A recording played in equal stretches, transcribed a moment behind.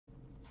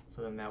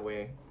So then that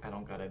way I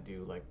don't gotta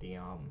do like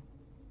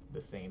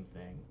the same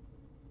thing.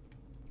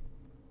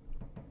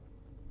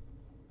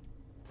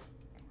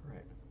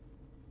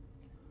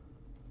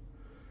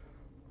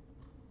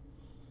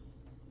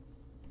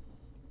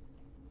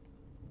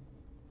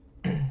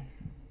 Right.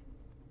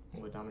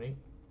 What, Dominique?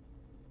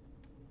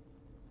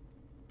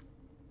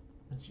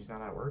 And she's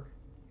not at work?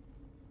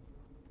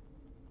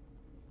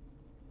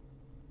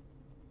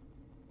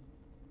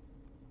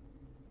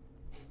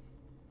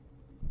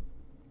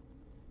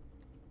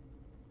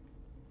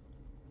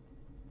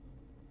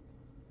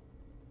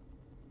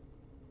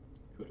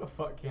 Who the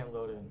fuck can't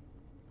load in?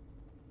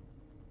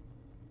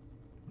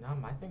 Nah,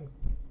 my thing.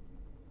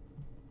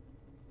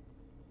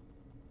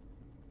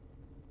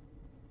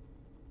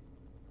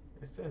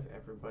 It says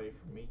everybody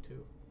for me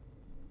too.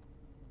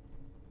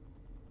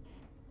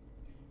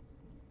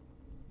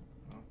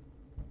 Oh.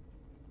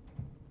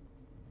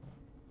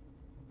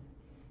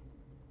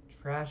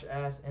 Trash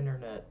ass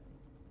internet.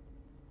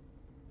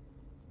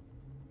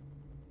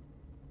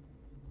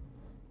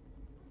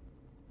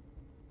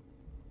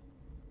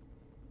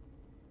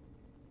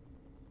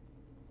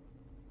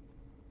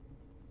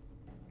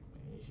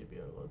 You should be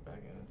able to load back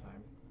in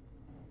time.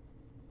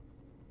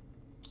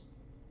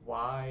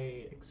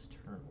 Why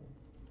external?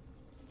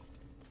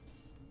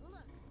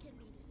 Looks can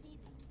be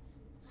deceiving.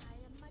 I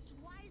am much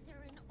wiser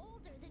and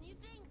older than you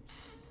think.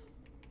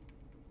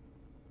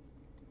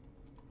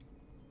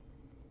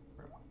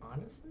 Bro,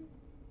 honestly?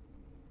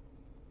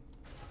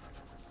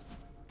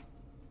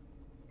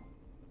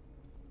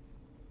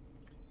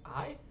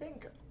 I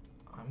think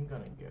I'm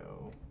gonna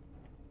go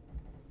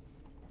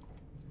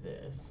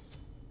this.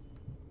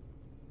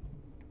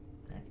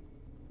 Okay.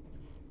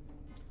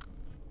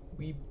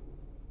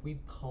 We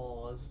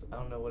paused. I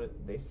don't know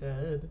what they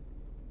said.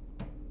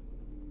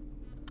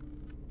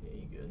 Yeah,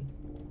 you good?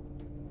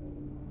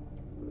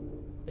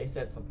 They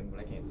said something, but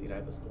I can't see it. I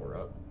have the store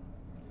up.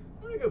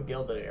 I'm gonna go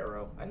Gilded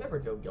Arrow. I never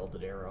go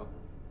Gilded Arrow.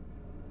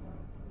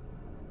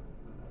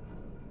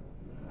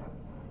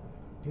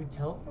 Dude,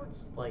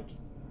 teleport's like,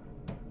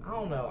 I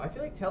don't know. I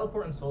feel like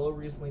teleport in solo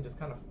recently just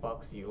kind of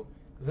fucks you.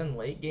 Because in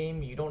late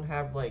game, you don't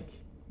have like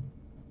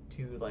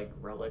two like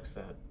relics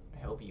that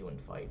help you in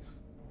fights.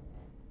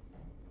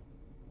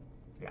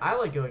 I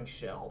like going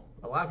Shell.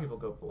 A lot of people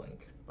go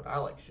Blink, but I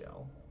like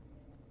Shell.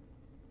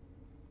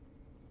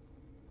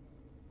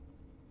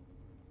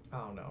 I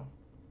don't know.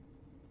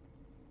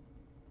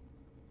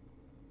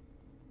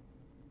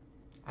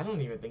 I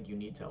don't even think you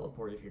need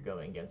teleport if you're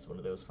going against one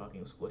of those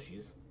fucking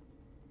squishies.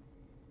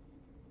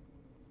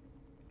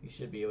 You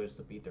should be able just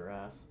to beat their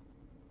ass.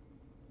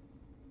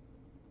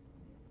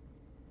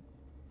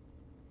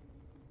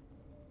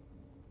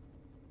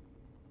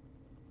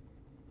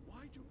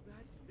 Why do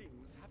bad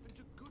things happen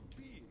to good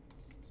beings?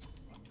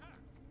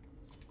 Attack!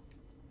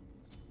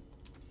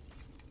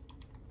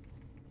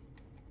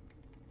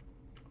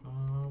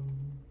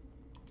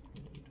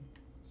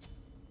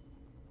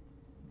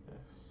 Need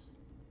this.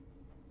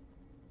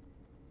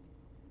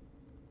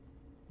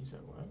 You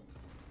said what?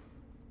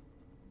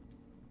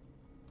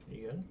 Are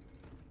you good?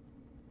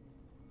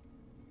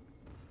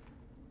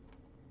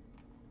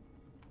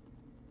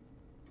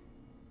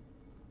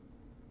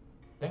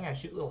 Dang, I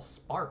shoot little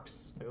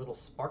sparks, like little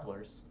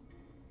sparklers.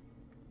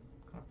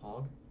 Kind of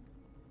pog.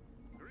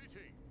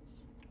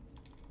 Greetings.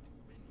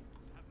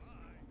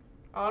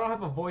 Oh, I don't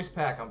have a voice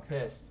pack, I'm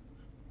pissed.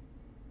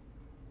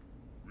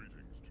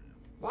 Greetings to you.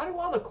 Why do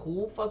all the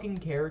cool fucking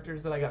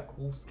characters that I got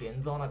cool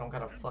skins on, I don't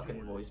got a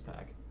fucking voice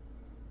pack?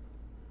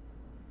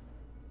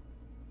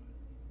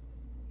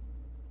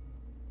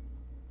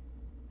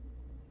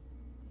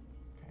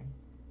 Okay.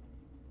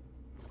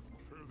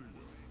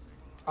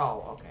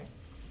 Oh, okay.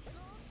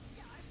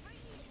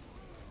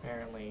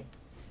 Apparently,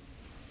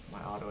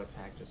 my auto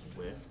attack just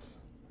whiffed.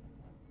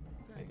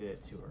 I did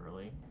it too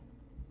early.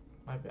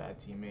 My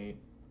bad, teammate. It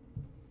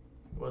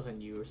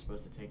wasn't you who were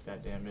supposed to take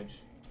that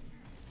damage.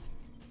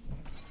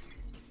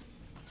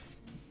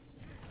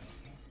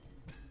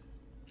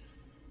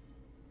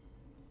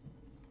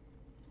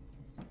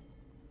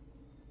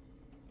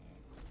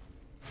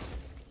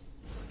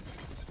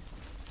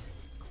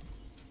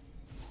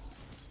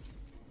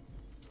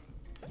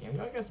 Yeah, I'm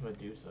going against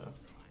Medusa.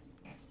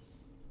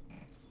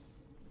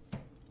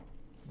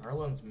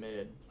 Marlon's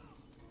mid.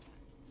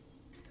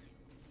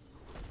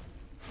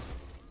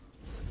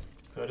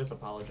 So it is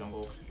Apollo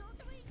jungle.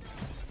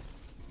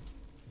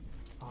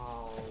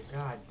 Oh,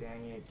 god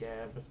dang it,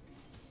 Geb.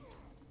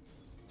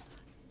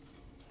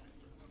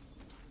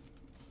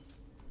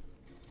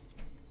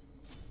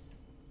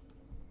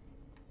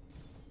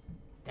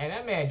 And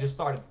that man just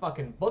started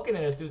fucking booking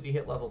it as soon as he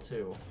hit level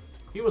 2.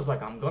 He was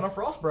like, I'm gonna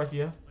frost breath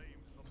you.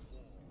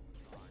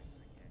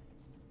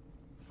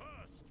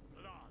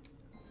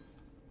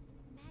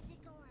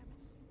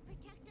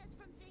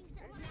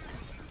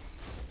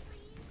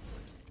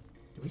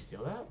 Did we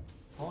steal that?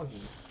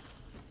 Poggy.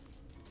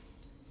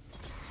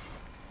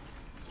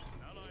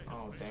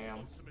 Oh,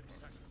 damn.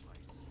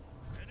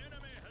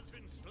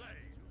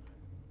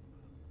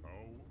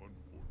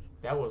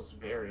 That was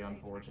very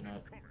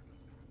unfortunate.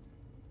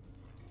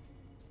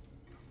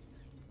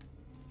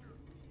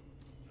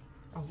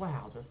 Oh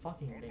wow, the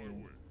fucking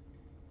thing.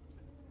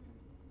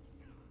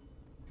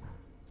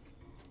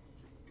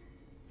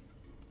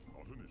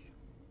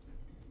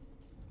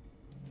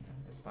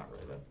 It's not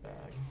really that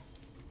bad.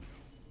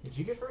 Did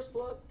you get first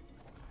blood?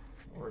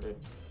 Or did...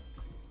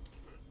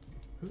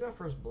 Who got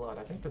first blood?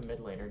 I think the mid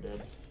laner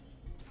did.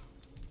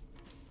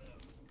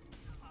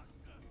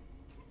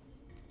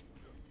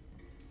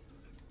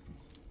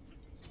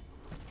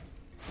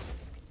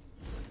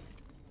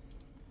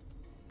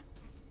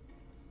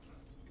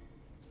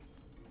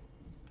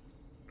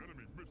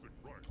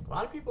 A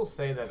lot of people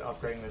say that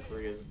upgrading to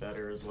 3 is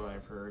better, is what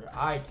I've heard.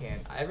 I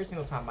can't. Every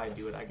single time I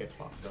do it, I get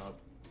fucked up.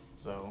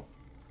 So...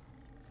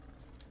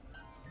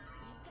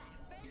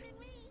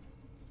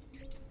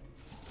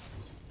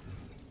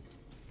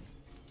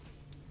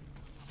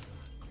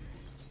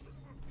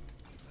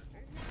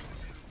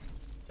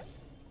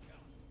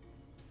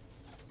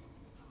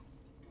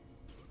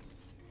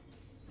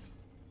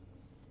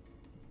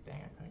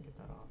 Dang, I couldn't get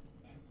that off.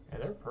 Yeah,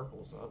 their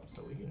purple's up,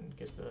 so we can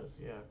get this,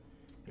 yeah.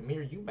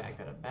 Ymir, you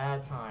backed at a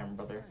bad time,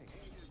 brother.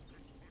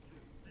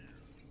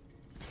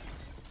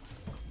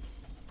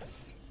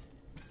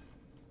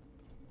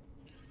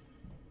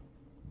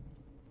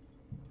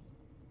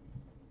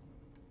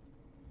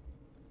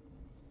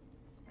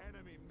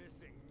 Enemy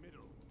missing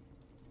middle.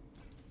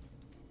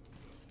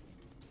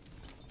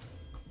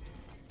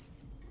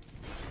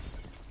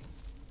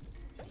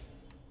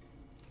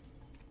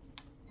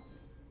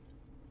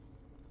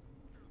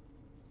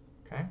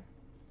 Okay.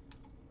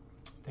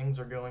 Things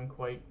are going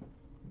quite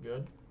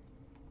good.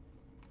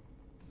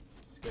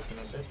 Skipping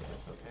a bit, but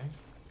that's okay.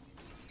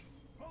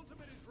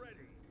 Ultimate is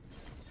ready.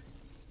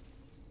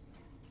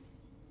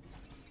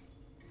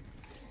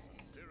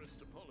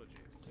 Sincerest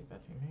apologies. Take that,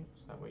 teammate.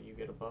 So that way you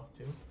get a buff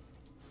too.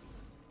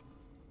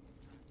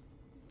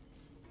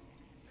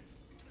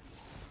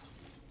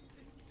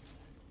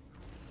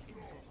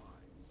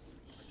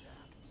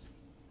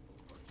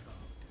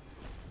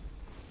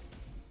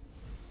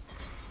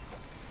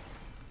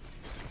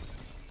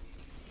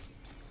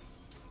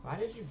 Why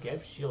did you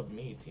Geb shield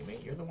me,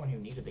 teammate? You're the one who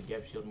needed the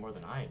Geb shield more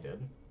than I did.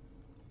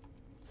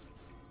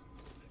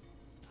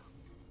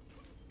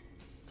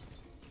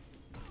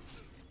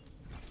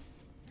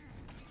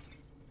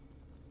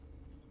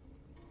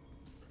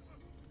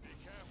 Be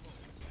careful.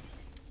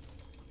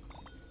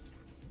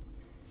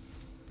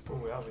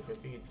 Ooh, that was a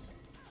good beats.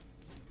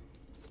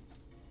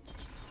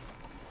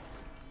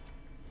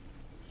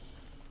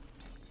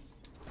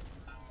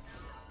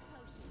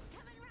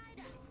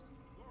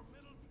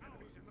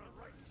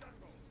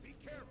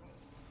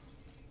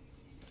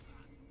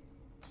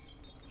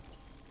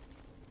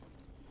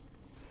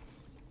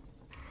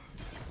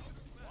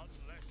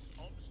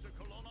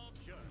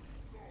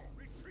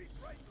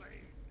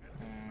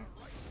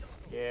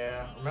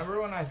 Yeah, remember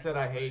when I said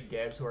I hate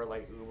Gebs who are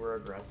like uber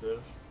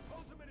aggressive?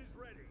 Ultimate is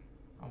ready.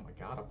 Oh my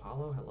god,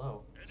 Apollo,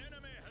 hello. An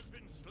enemy has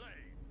been slain.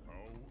 How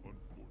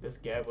unfortunate. This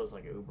Geb was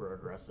like uber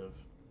aggressive.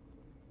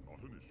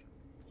 Not an issue.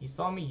 He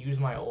saw me use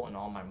my ult and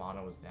all my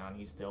mana was down.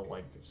 He still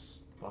like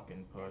just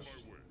fucking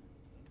pushed.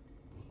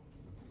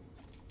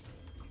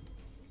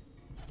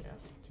 Yeah,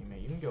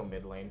 teammate, you can go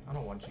mid lane. I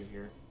don't want you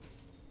here.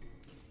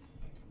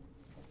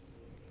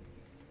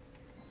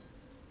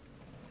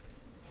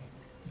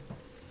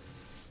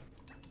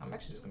 I'm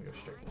actually just gonna go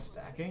straight to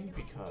stacking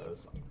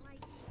because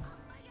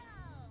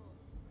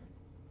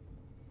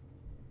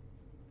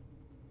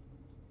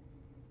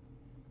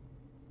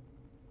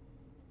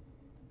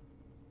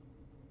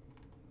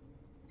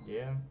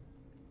yeah,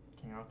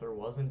 King Arthur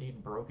was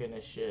indeed broken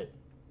as shit.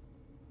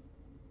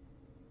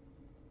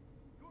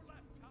 Your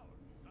left tower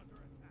is under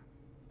attack.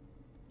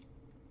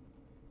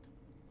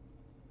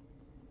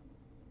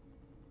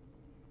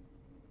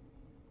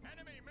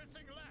 Enemy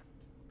missing left.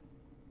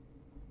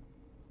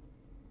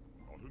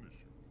 Not an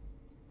issue.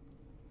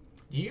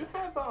 Do you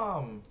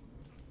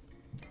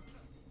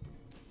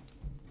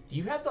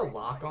have the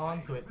lock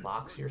on so it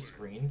locks your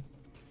screen?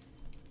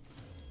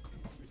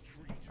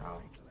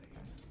 Oh.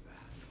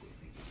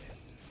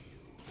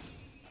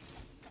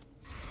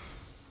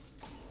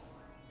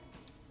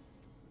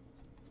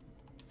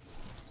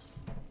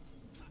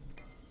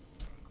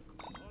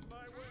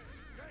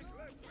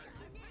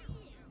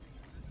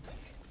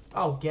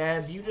 Oh,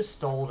 Geb, you just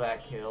stole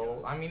that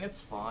kill. I mean, it's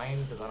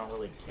fine, because I don't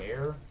really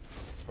care.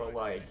 But,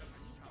 like...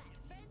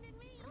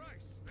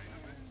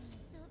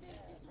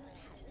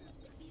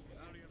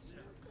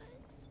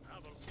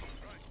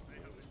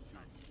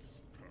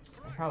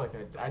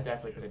 I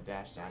definitely could have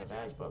dashed out of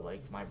that, but,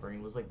 like, my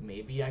brain was like,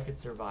 maybe I could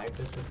survive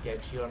this with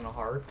Geb Shield and a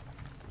heart.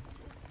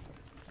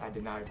 I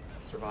did not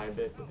survive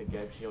it with a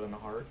Geb Shield and a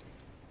heart.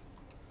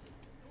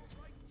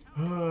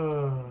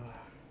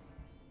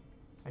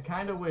 I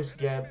kind of wish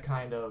Geb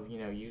kind of, you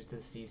know, used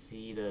his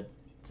CC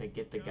to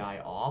get the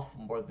guy off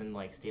more than,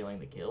 like, stealing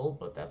the kill,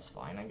 but that's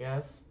fine, I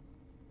guess.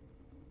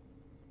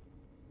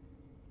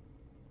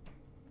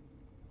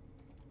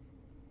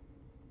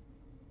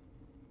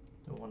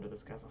 No wonder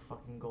this guy's a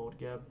fucking gold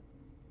Geb.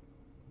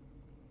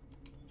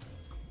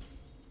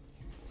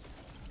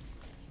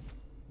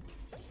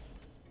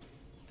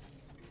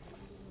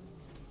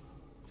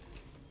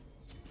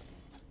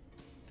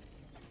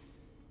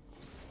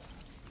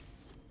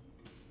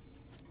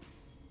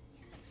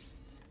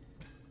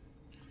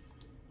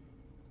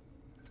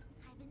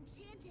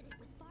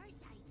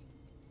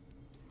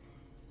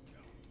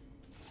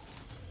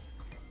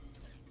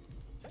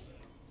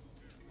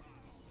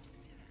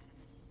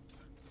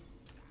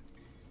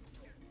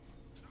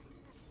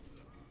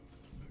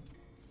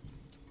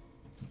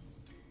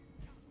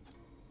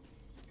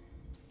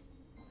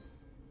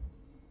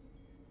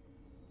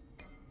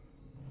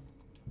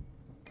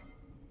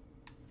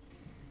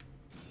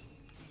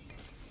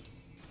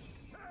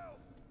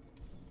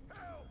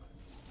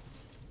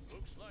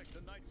 like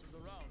the Knights of the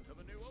Round have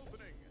a new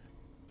opening.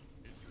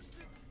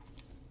 Interested?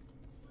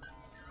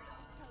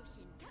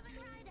 Potion coming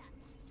right up.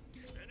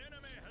 An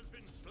enemy has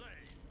been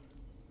slain.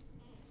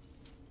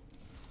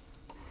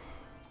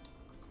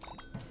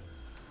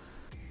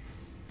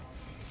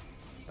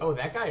 Oh,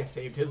 that guy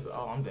saved his.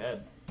 Oh, I'm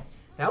dead.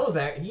 That was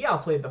that. He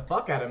outplayed the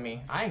fuck out of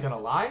me. I ain't gonna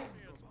lie.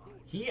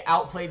 He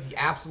outplayed the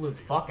absolute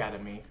fuck out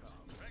of me.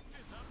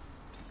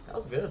 That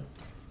was good.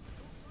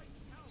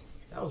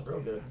 That was real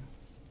good.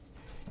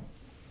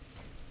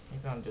 He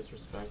found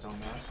disrespect on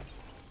that.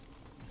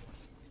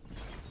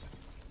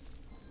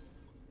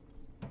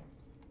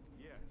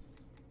 Yes.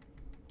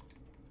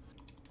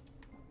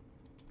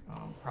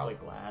 Probably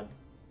glad.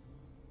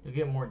 You'll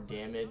get more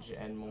damage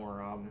and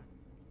more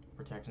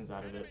protections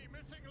out of it. Enemy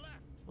missing left.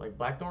 Like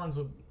Blackthorns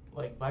would,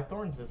 like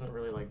Blackthorns isn't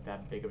really like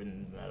that big of a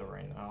meta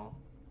right now.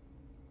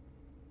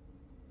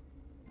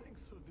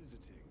 Thanks for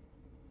visiting.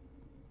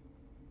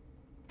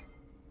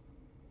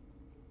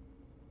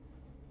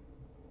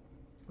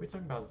 We're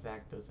talking about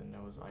Zach doesn't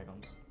know his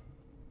items.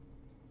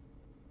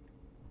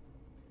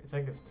 It's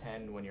like it's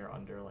 10 when you're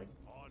under, like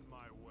On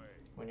my way.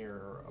 when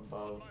you're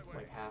above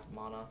like half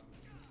mana.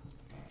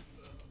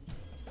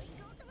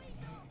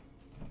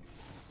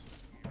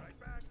 Be right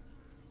back.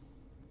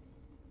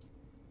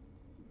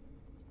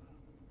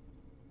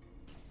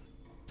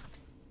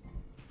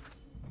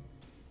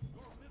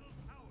 Your middle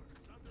tower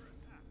is under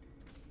attack.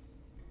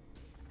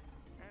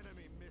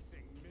 Enemy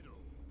missing middle.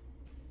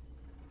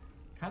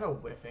 Kind of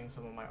whiffing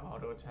some of my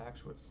auto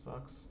attacks, which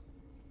sucks.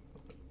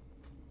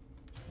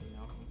 You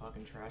know, I'm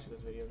fucking trash at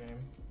this video game.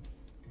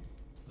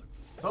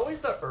 It's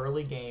always the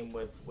early game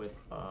with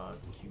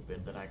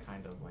Cupid that I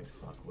kind of like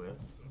suck with.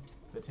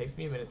 It takes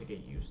me a minute to get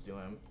used to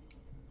him.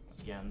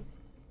 Again,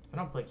 I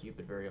don't play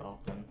Cupid very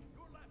often.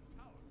 Your left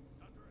tower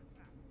is under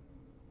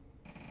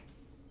attack.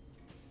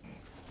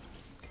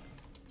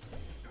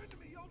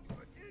 Enemy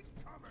ultimate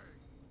incoming.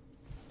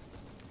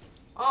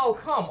 Oh,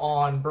 come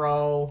on,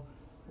 bro.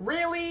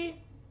 Really?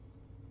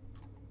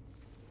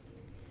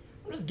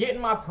 I'm just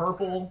getting my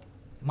purple,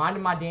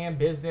 minding my damn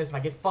business, and I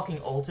get fucking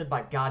ulted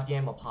by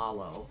goddamn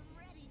Apollo.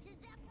 Ready to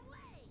zap away.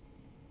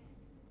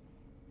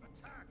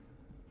 Attack.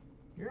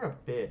 You're a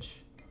bitch.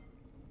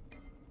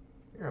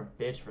 You're a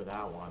bitch for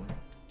that one.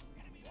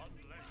 One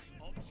less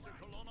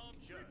obstacle on our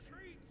journey.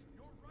 Retreat.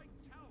 Your right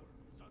tower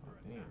is Oh,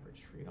 under they need attack. to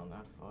retreat on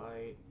that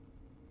fight.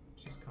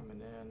 She's coming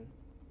in.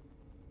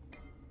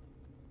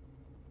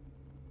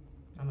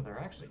 Oh no, they're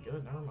actually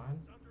good. Never mind.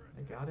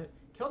 They got it.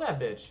 Kill that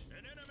bitch.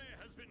 An enemy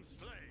has been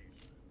slain.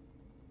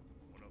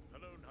 When a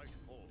fellow knight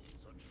falls,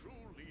 a true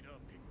leader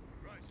picks.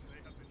 Thrice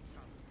they have been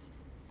challenged.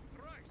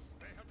 Thrice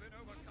they have been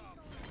overcome.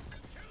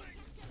 Killing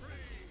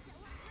spree.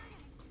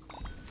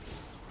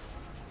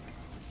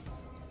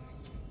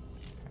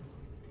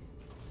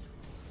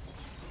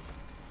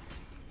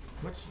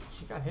 What?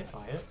 She got hit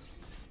by it.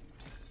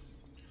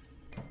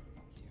 You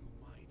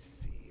might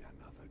see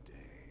another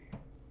day.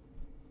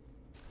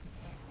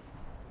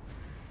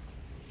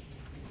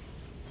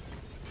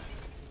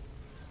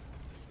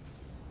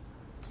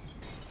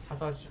 I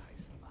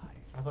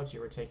thought you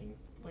were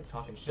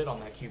talking shit on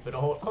that Cupid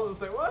ult. I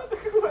was like, what?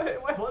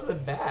 It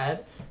wasn't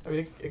bad. I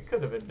mean, it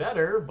could have been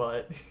better,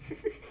 but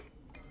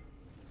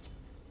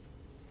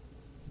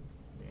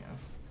yeah.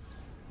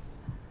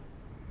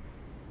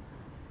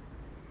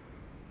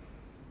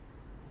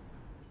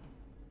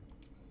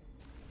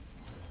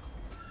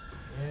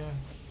 Yeah.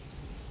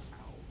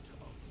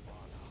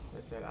 Like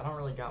I said, I don't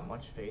really got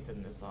much faith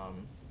in this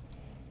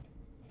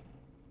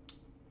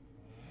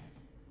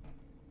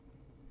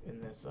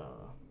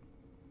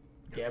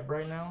Geb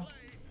right now.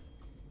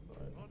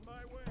 But On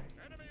my way.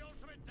 Enemy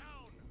ultimate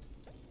down.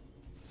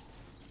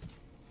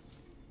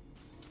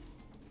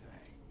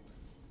 Thanks.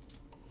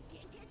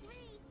 Can't catch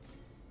me.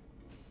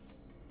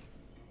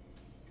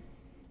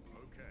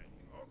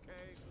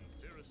 Okay.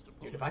 Sincerest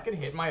apologies. dude, if I could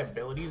hit my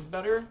abilities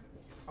better,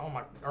 oh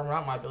my, or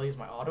not my abilities,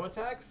 my auto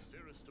attacks.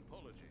 Sincerest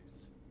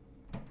apologies.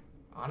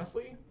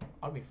 Honestly,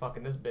 I'll be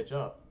fucking this bitch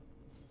up.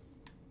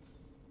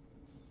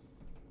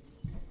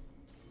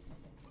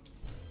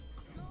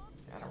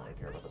 Yeah, I don't really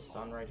care about the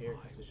stun right here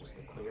because it's just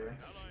the clear. An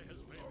ally has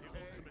made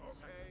the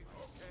ultimate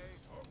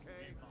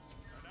sacrifice.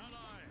 An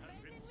ally has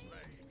been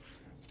slain.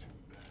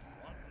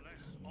 One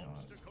less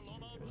obstacle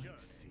on our journey.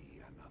 See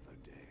another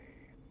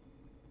day.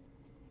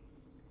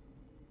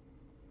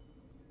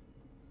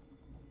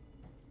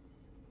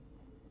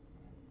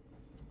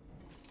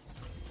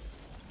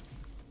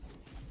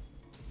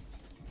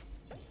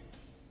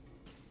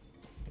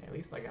 Yeah, at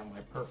least I got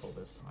my purple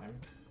this time.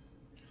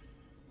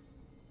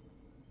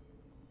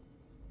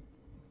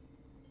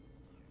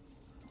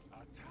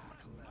 Attack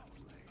left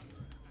lane.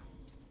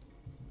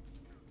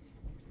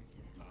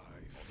 I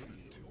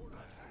feel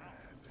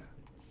bad.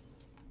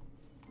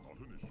 Not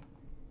an issue.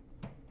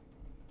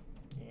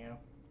 Yeah.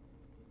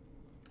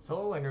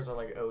 Solo laners are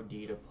like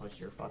OD to push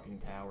your fucking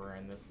tower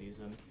in this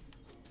season.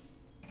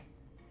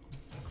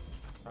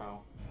 Oh.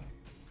 Well,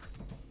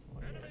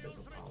 yeah, Enemy there's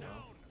ultimate Apollo.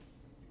 down.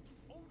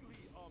 Only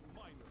a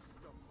minor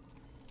stumble.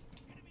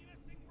 Enemy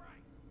missing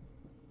right.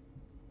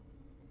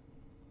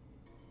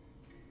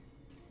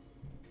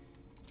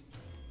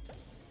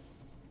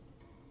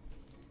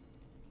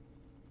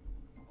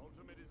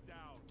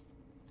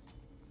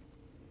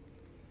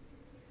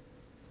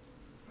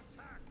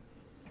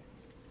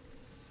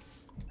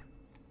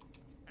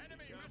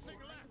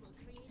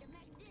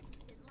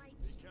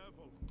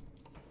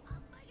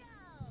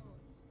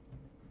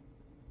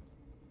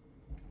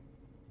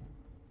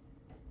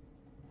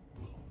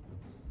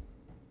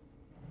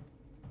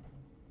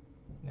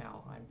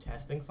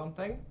 testing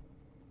something.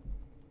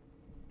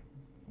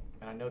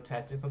 And I know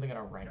testing something in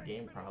a ranked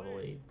game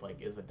probably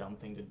like is a dumb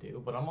thing to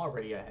do, but I'm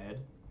already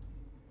ahead.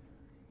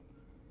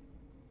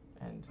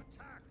 And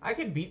I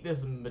could beat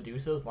this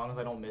Medusa as long as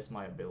I don't miss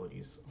my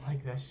abilities.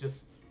 Like that's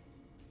just,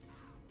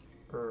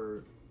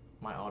 or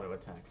my auto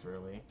attacks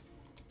really.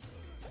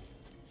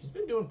 She's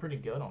been doing pretty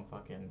good on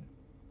fucking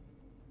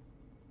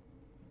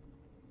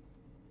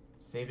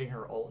saving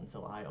her ult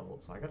until I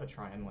ult, so I gotta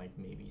try and like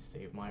maybe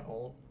save my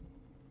ult.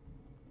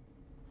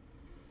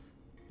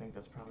 I think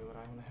that's probably what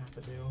I'm gonna have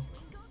to do.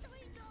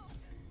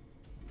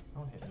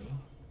 Don't hit me.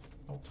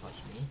 Don't touch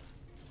me.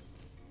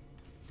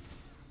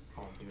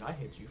 Oh, dude, I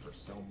hit you for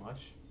so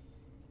much.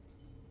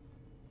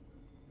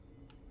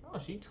 Oh,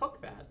 she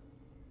took that.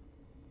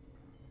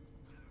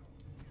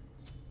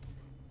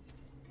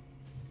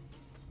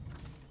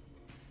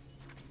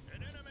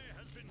 An enemy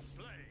has been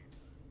slain.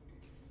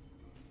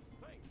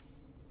 Thanks.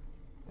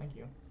 Thank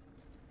you.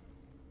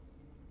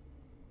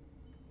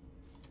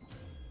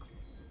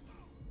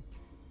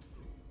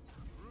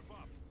 Group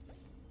up.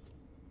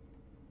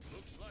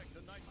 Looks like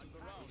the Knights of the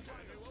Round have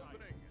a new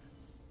opening.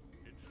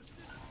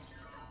 Interested?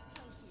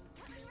 Potion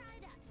coming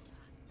right up.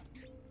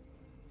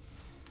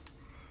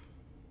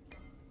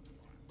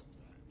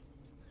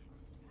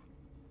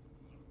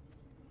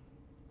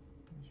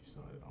 She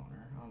saw it on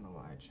her. I don't know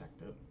why I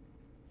checked it.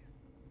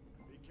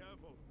 Be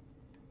careful.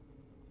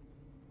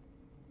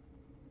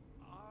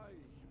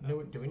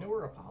 Do we know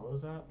where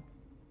Apollo's at?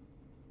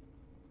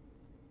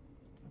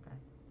 Okay.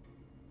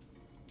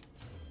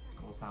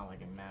 Well, it's not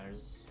like it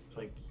matters.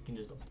 Like, he can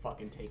just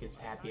fucking take his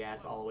happy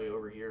ass all the way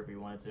over here if he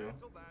wanted to.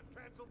 Cancel that,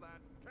 cancel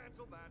that,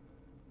 cancel that.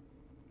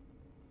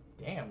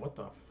 Damn, what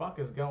the fuck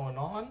is going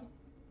on?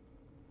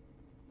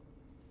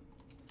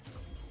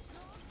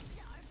 Gold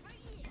star for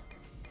you.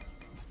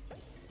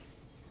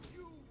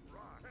 You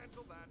rock.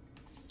 Cancel that.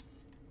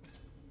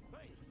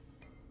 Thanks.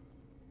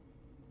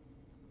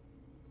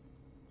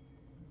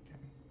 Okay.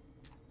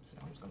 So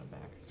I'm just gonna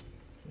back.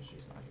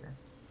 She's not here.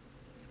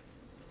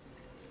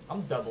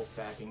 I'm double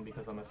stacking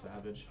because I'm a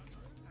savage.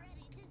 Ready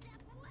to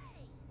zap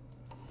away.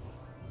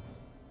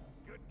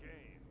 Good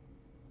game.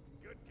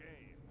 Good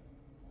game.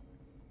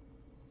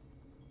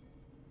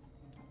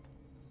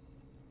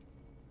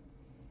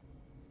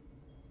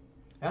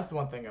 That's the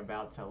one thing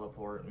about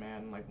teleport,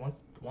 man. Like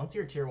once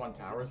your tier 1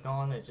 tower's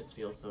gone, it just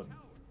feels so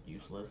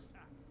useless.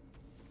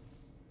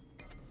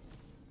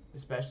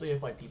 Especially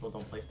if like people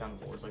don't place down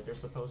wards like they're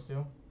supposed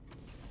to.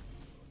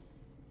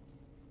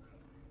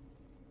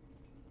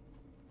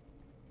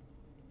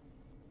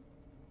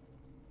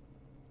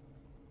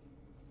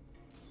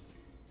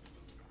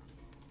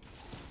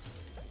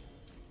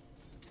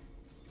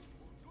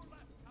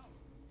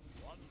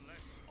 One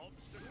less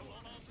obstacle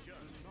on our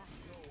journey. Not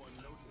go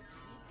unnoticed.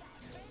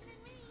 Friend in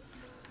me.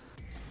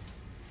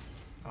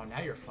 Oh,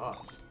 now you're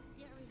fucked.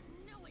 There is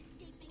no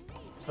escaping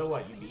me. So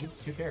what, you beads?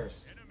 Who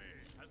cares? Enemy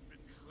has been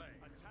slain.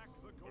 Attack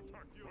the gold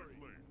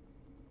quickly.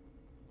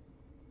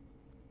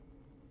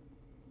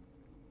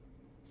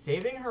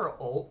 Saving her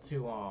ult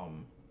to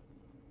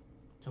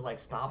like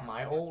stop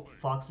my ult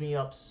fucks me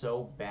up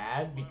so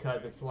bad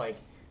because it's like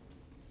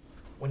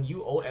when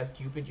you ult as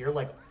Cupid, you're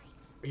like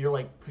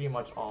pretty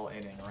much all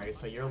inning, right?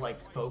 So you're like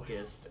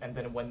focused, and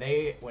then when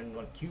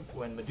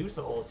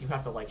Medusa ults, you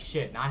have to like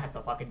shit. Now I have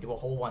to fucking do a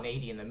whole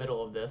 180 in the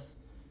middle of this.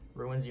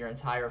 Ruins your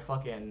entire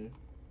fucking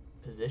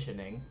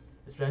positioning,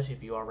 especially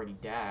if you already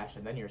dash,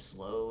 and then you're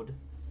slowed.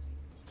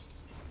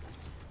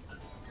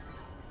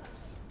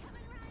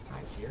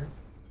 High tier.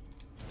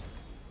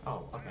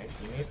 Oh, okay,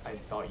 teammate. I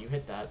thought you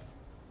hit that.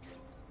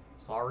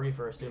 Sorry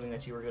for assuming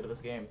that you were good at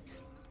this game.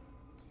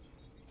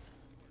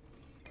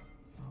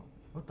 Oh,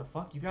 what the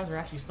fuck? You guys are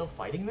actually still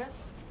fighting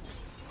this?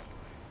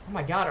 Oh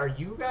my god, are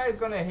you guys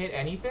gonna hit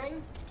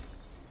anything?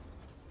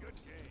 Good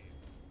game.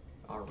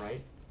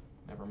 Alright.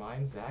 Never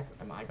mind, Zach.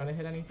 Am I gonna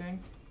hit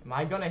anything? Am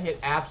I gonna hit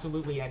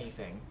absolutely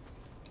anything?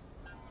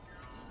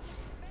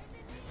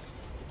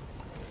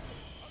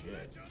 Shit.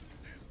 Legend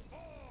is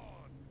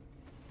born.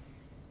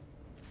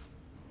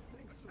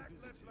 Thanks for Attack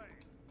that visiting.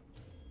 lane.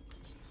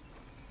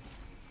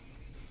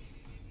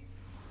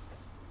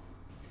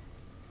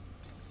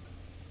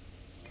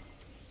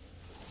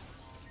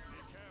 Be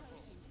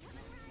careful.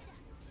 Potion coming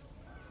right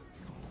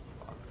up.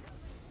 Fuck.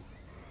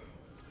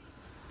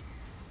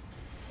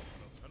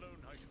 The fellow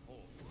knight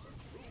falls. A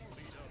true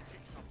leader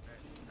picks up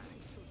their snack.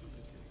 Thanks for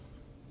visiting.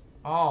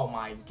 Oh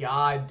my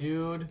god,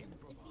 dude. All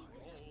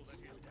that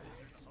is done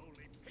is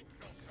only pick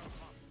yourself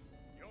up.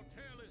 Your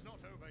tale is not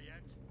over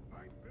yet.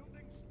 I'm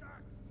building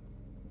stacks.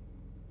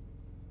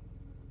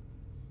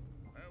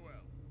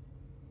 Farewell.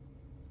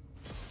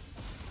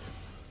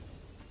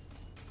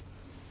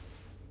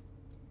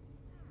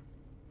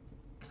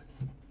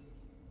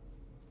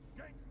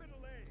 Gank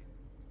middle lane.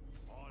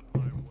 On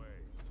my way.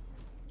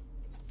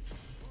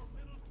 Your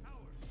middle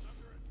tower is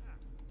under attack.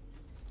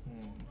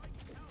 Right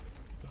now.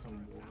 Get some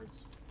wards.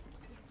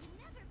 You can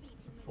never be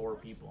too many. 4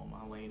 people in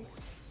my lane.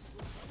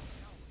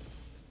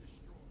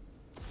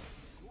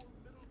 Your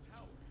middle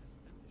tower has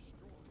been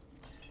destroyed.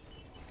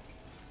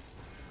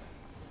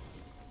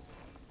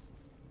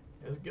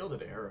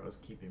 Gilded Arrow is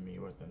keeping me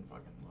within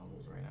fucking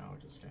levels right now,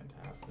 which is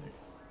fantastic.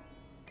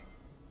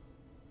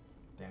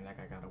 Damn, that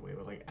guy got away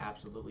with like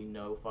absolutely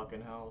no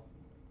fucking health.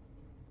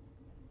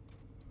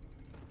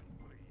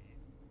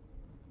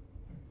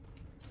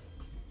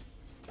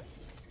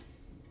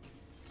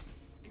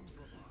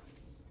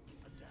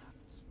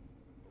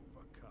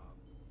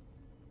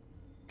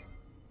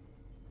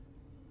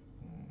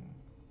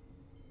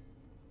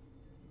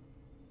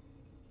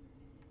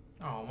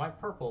 Oh, my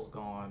purple's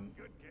gone.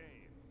 Good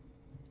game.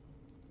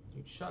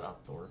 Dude, shut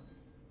up, Thor.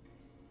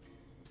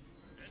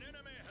 An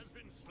enemy has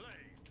been slain.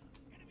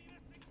 Enemy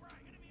missing right.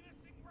 Enemy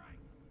missing right.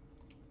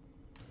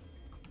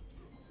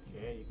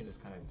 Yeah, you can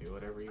just kind of do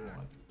whatever you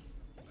want.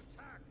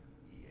 Attack.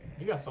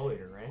 You got Soul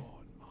Eater, right?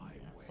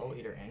 Yeah, Soul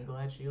Eater and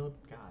Glad Shield?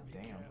 God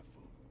damn.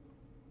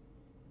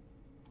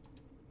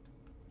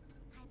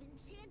 I've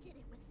enchanted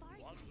it with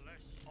One Farsi.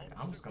 less Yeah,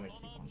 I'm just gonna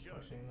obstacle keep on on our journey.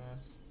 pushing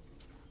this.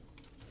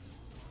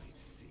 Might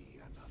see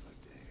another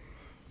day.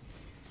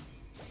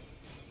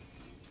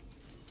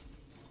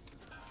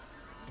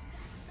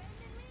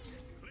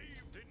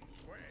 Cleaved in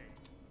twain.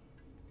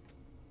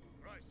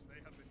 Thrice they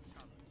have been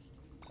challenged.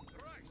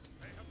 Thrice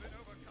they have been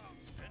overcome.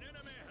 An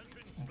enemy has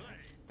been slain.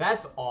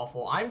 That's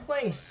awful. I'm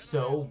playing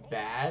so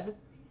bad,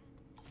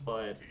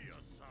 but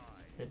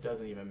Deicide. it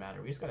doesn't even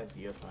matter. We just got a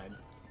deicide.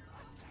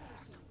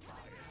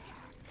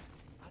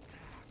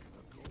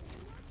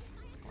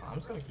 Well, I'm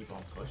just gonna keep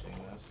on pushing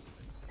this.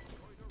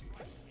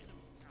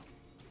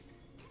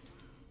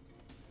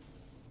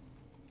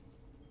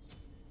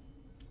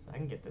 So I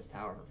can get this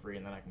tower for free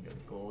and then I can go to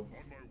gold.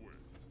 On my way.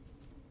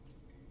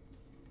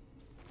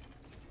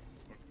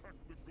 Attack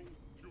the gold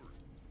turret.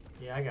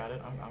 Yeah, I got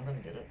it. I'm gonna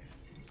get it.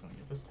 I'm just gonna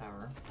get this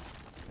tower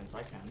since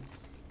I can.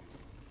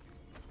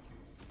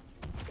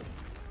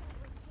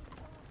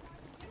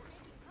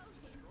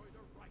 Destroy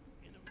the right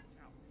enemy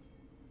tower.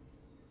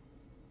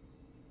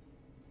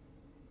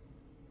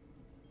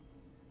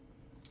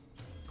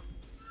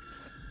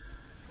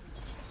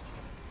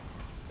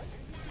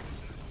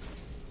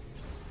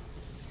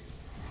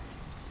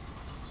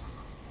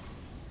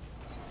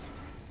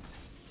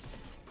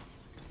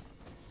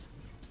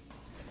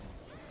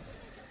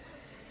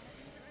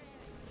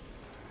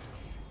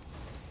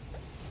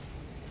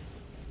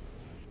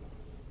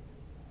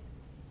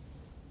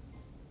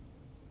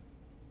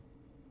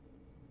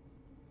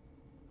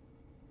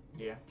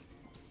 Yeah.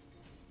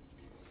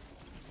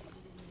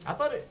 I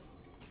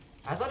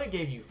thought it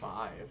gave you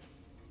 5.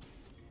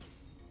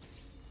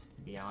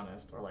 To be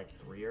honest, or like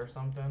 3 or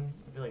something.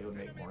 I feel like it would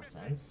make more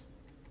sense.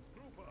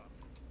 Group up.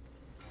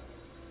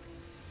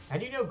 How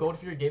do you know Gold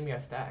Fury gave me a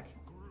stack?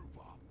 Group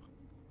up.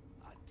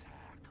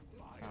 Attack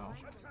fire. Oh.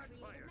 Attack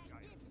fire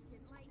giant.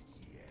 Magnificent light.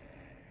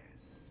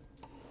 Yes.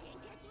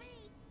 Can't catch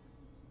me.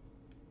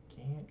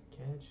 Can't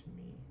catch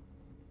me.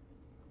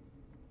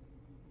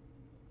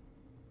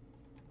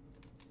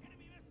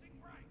 Enemy missing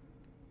right.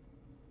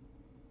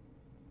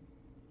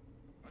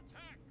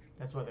 Attack.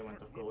 That's why they went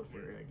with Gold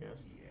Fury, I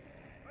guess.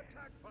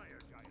 Attack fire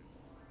giant.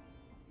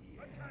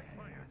 Yes. Attack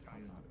fire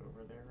I'm giant. not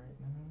over there right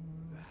now.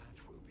 That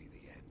will be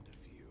the end of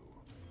you.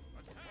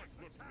 Attack.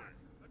 Attack.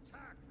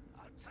 Attack.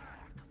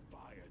 Attack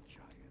fire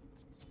giant.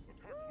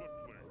 Attack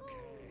left lane.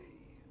 Okay.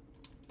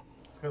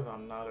 It's because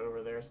I'm not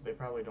over there, so they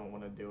probably don't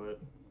want to do it.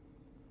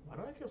 Why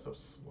do I feel so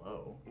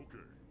slow?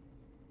 Okay.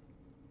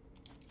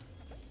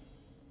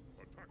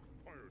 Attack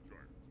fire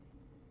giant.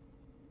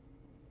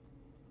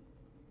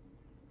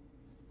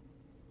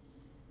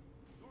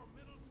 Your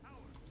middle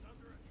tower is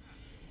under attack.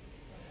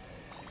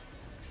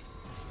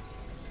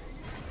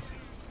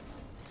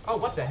 Oh,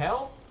 what the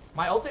hell?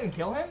 My ult didn't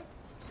kill him?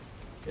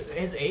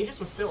 His Aegis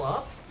was still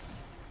up?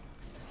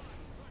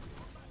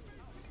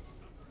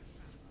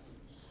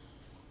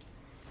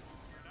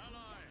 An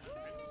ally has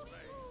been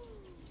slain.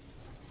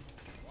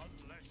 One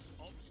less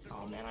obstacle.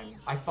 Oh man,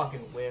 I fucking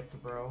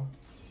whiffed, bro.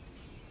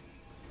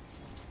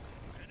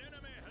 An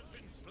enemy has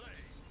been slain.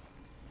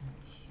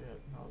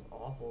 Shit, that was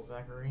awful,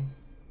 Zachary.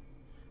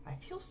 I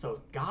feel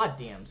so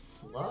goddamn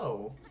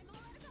slow. I'm a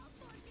lot about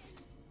fortune.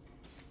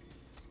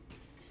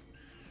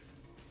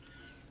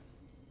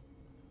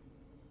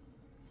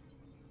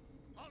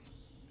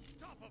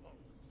 Unstoppable.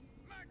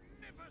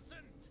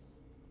 Magnificent.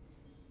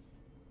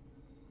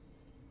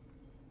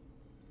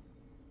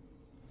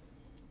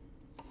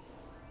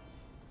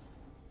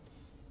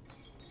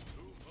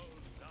 Who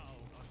goes down?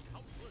 A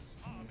countless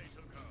army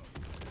to go.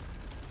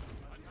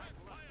 Attack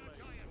fire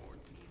giant.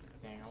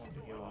 Dang, I wanted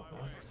to get off that.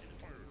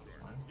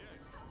 Fine.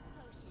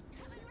 Potion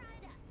coming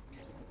right up.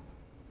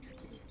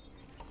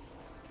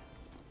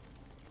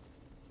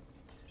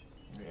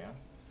 Yeah.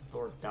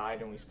 Thor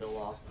died and we still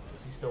lost.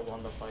 He still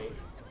won the fight. He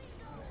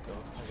still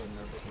has a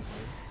nerve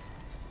complaint.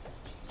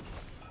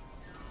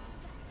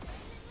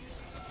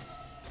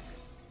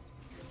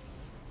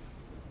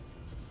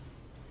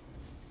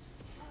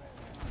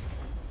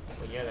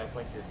 But yeah, that's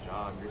like your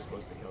job. You're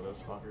supposed to kill those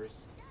fuckers.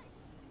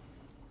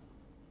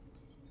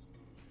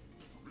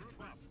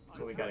 That's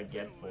what we gotta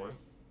get for.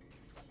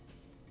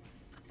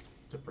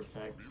 To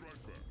protect. Gold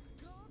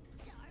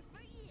star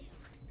for you.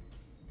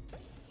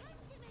 Time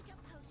to make a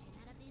potion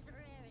out of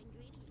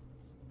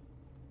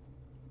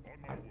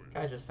On my You way.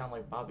 guys just sound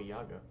like Baba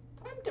Yaga.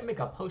 Time to make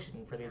a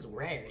potion for these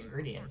rare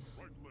ingredients.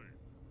 Right lane.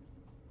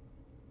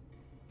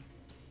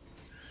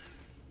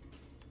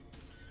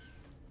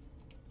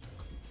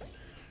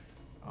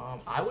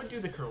 I would do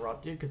the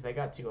corrupted because they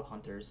got 2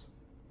 hunters.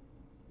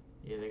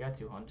 Yeah, they got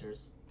 2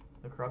 hunters.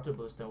 The corrupted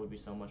bluestone would be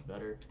so much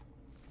better.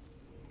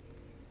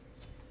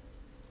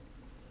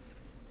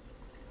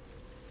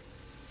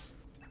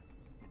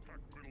 Attack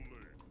middle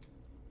lane.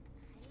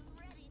 I'm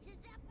ready to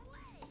zap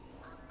away.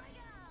 Off I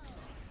go.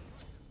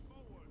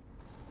 Forward.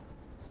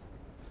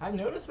 I've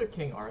noticed with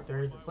King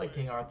Arthur's, it's like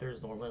King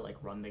Arthur's normally like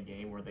run the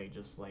game where they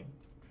just like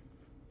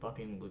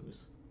fucking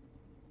lose.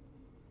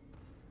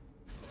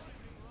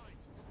 Blinding light.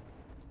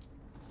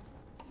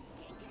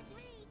 Can't catch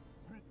me.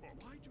 Group up.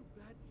 Why do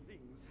bad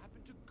things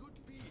happen to good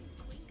beings?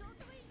 Twinkle,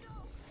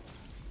 twinkle.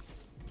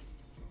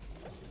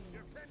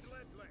 Defend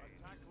left lane.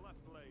 Attack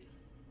left lane.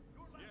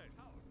 Your left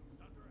tower is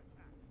under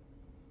attack.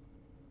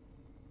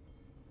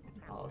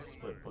 I was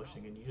split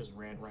pushing and you just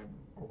ran right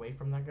away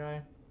from that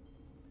guy.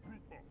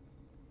 Group up.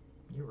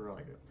 You were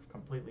like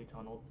completely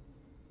tunneled.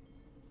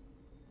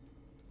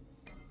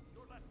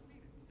 Your left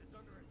phoenix is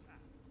under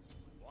attack.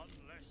 One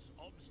less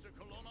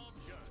obstacle on our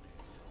journey.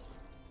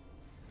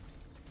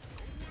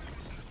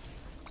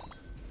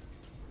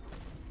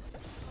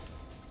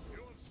 You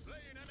have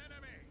slain an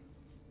enemy.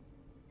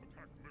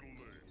 Attack middle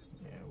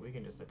lane. Yeah, we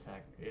can just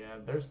attack. Yeah,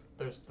 there's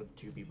the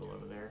 2 people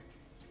over there.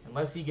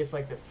 Unless he gets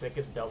like the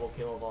sickest double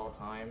kill of all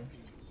time.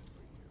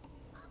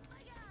 Off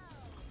I go.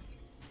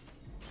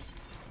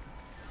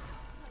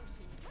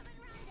 Potion coming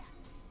right up.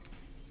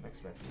 I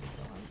expect you to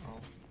kill him. Oh,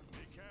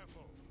 Be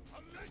careful. A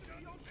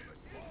legend is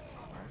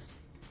born. nice.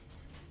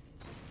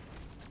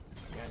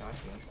 Yeah, no, I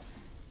see him.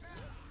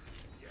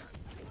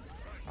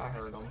 I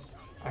heard him.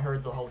 I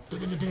heard the whole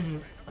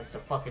like the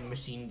fucking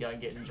machine gun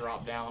getting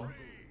dropped down. Will be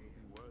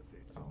worth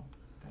it. Oh,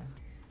 okay.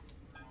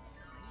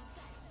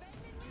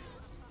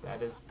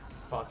 That is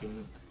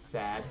fucking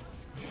sad.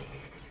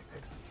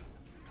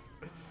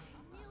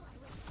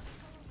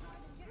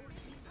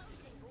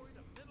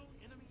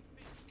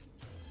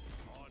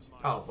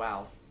 Oh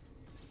wow.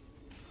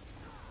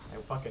 I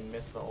fucking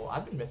missed the whole.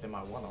 I've been missing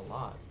my one a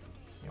lot.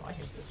 You know, I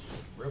hit this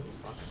shit really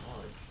fucking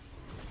hard.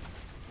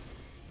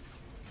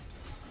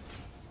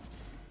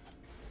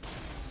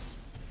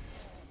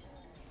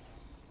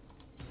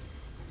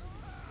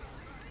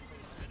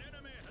 An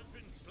enemy has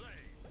been slain.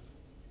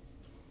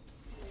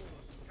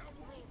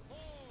 Scoundrel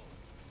falls.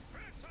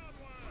 Press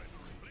onward.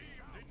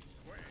 Cleaved in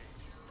twain.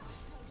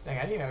 Dang,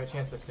 I didn't even have a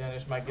chance to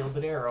finish my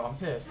gilded arrow. I'm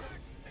pissed.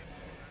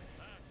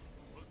 That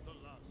was the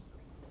last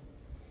of them.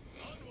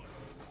 Onward.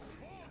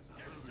 Forth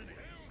destiny.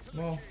 Hail to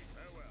the Well. king.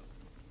 Farewell.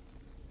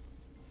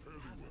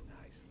 Have a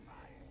nice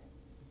life.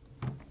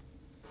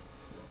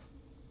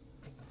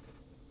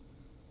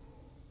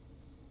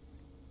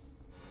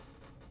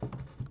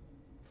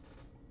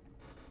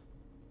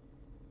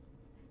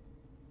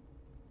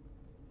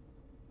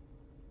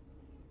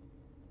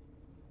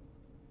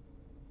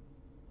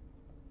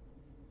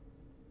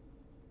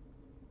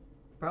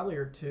 Probably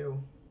are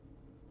 2.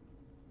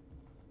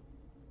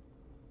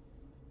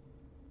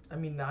 I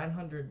mean,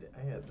 900.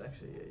 Yeah, it's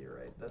actually, yeah, you're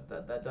right.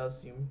 That does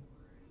seem.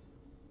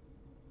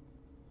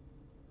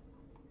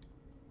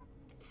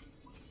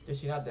 Did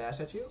she not dash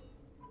at you?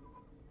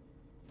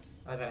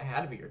 I thought it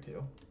had to be your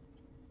 2.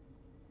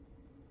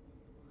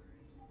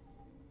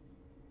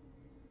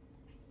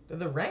 Did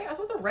the rank? I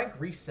thought the rank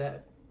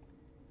reset.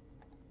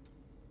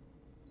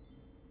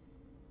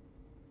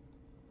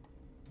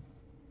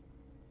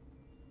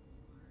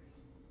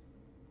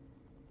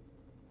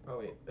 Oh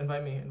wait,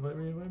 invite me, invite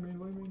me, invite me,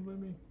 invite me, invite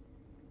me.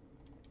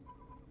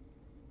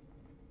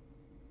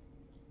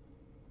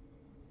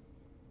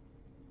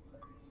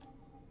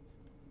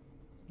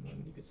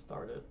 And you could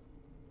start it.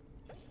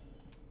 Okay.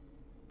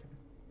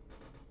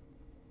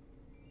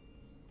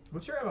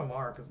 What's your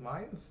MMR? Cause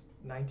mine's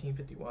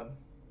 1951.